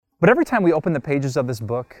But every time we open the pages of this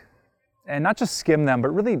book, and not just skim them, but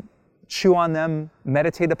really chew on them,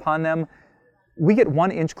 meditate upon them, we get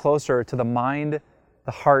 1 inch closer to the mind,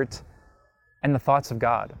 the heart, and the thoughts of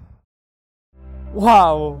God.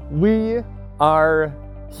 Wow, we are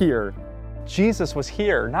here. Jesus was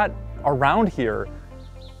here, not around here,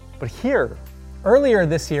 but here. Earlier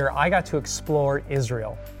this year, I got to explore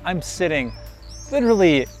Israel. I'm sitting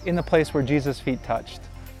literally in the place where Jesus' feet touched.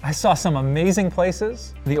 I saw some amazing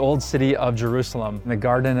places. The old city of Jerusalem, the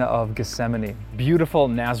Garden of Gethsemane, beautiful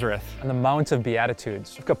Nazareth, and the Mount of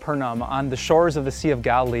Beatitudes, Capernaum, on the shores of the Sea of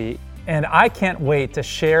Galilee. And I can't wait to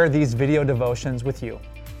share these video devotions with you.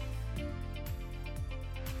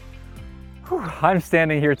 I'm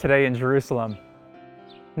standing here today in Jerusalem.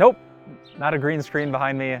 Nope, not a green screen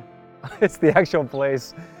behind me. It's the actual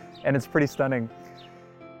place, and it's pretty stunning.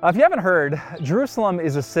 If you haven't heard, Jerusalem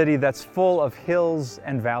is a city that's full of hills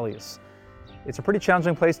and valleys. It's a pretty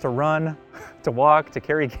challenging place to run, to walk, to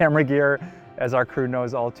carry camera gear, as our crew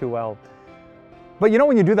knows all too well. But you know,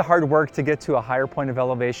 when you do the hard work to get to a higher point of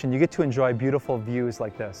elevation, you get to enjoy beautiful views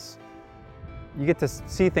like this. You get to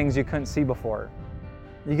see things you couldn't see before.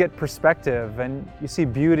 You get perspective and you see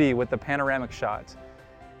beauty with the panoramic shot.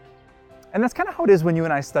 And that's kind of how it is when you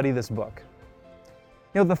and I study this book.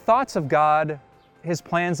 You know, the thoughts of God, His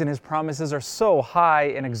plans and His promises are so high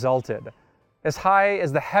and exalted, as high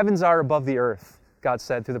as the heavens are above the earth, God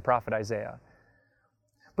said through the prophet Isaiah.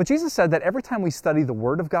 But Jesus said that every time we study the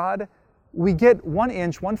Word of God, we get 1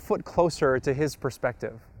 inch, 1 foot closer to His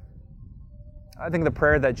perspective. I think the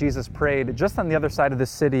prayer that Jesus prayed just on the other side of the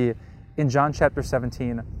city in John chapter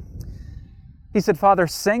 17, He said, "Father,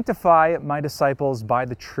 sanctify my disciples by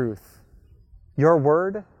the truth. Your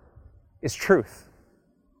word is truth."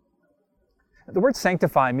 The word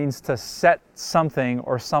sanctify means to set something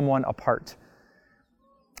or someone apart.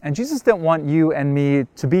 And Jesus didn't want you and me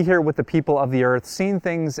to be here with the people of the earth, seeing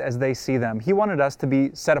things as they see them. He wanted us to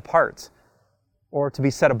be set apart or to be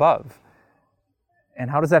set above. And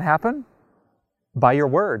how does that happen? By your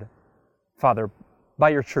word, Father, by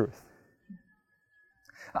your truth.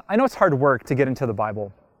 I know it's hard work to get into the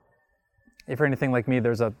Bible. If you're anything like me,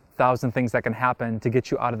 there's 1,000 things that can happen to get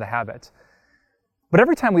you out of the habit. But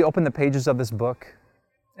every time we open the pages of this book,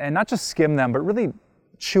 and not just skim them, but really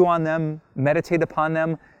chew on them, meditate upon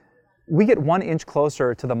them, we get 1 inch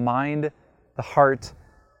closer to the mind, the heart,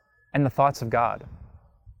 and the thoughts of God.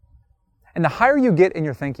 And the higher you get in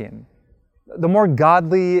your thinking, the more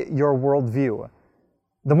godly your worldview,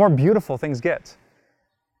 the more beautiful things get.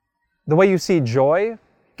 The way you see joy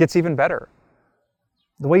gets even better.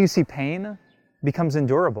 The way you see pain becomes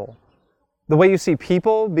endurable. The way you see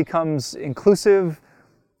people becomes inclusive.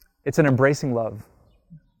 It's an embracing love.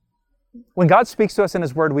 When God speaks to us in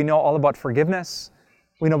His Word, we know all about forgiveness.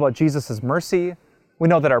 We know about Jesus' mercy. We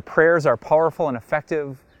know that our prayers are powerful and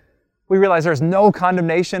effective. We realize there's no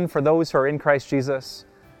condemnation for those who are in Christ Jesus.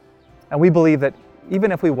 And we believe that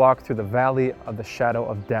even if we walk through the valley of the shadow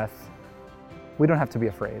of death, we don't have to be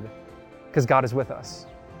afraid because God is with us.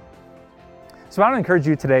 So I want to encourage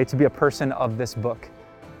you today to be a person of this book.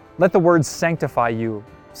 Let the Word sanctify you,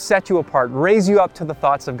 set you apart, raise you up to the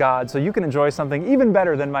thoughts of God so you can enjoy something even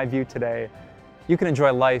better than my view today. You can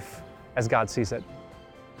enjoy life as God sees it.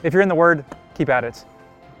 If you're in the Word, keep at it.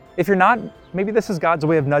 If you're not, maybe this is God's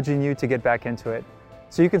way of nudging you to get back into it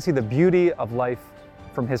so you can see the beauty of life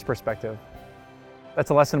from His perspective. That's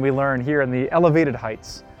a lesson we learn here in the elevated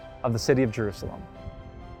heights of the city of Jerusalem.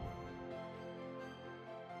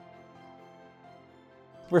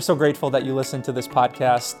 We're so grateful that you listened to this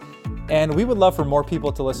podcast, and we would love for more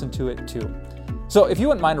people to listen to it too. So if you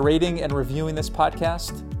wouldn't mind rating and reviewing this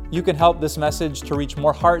podcast, you can help this message to reach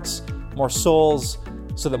more hearts, more souls,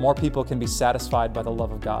 so that more people can be satisfied by the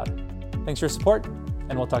love of God. Thanks for your support,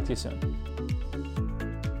 and we'll talk to you soon.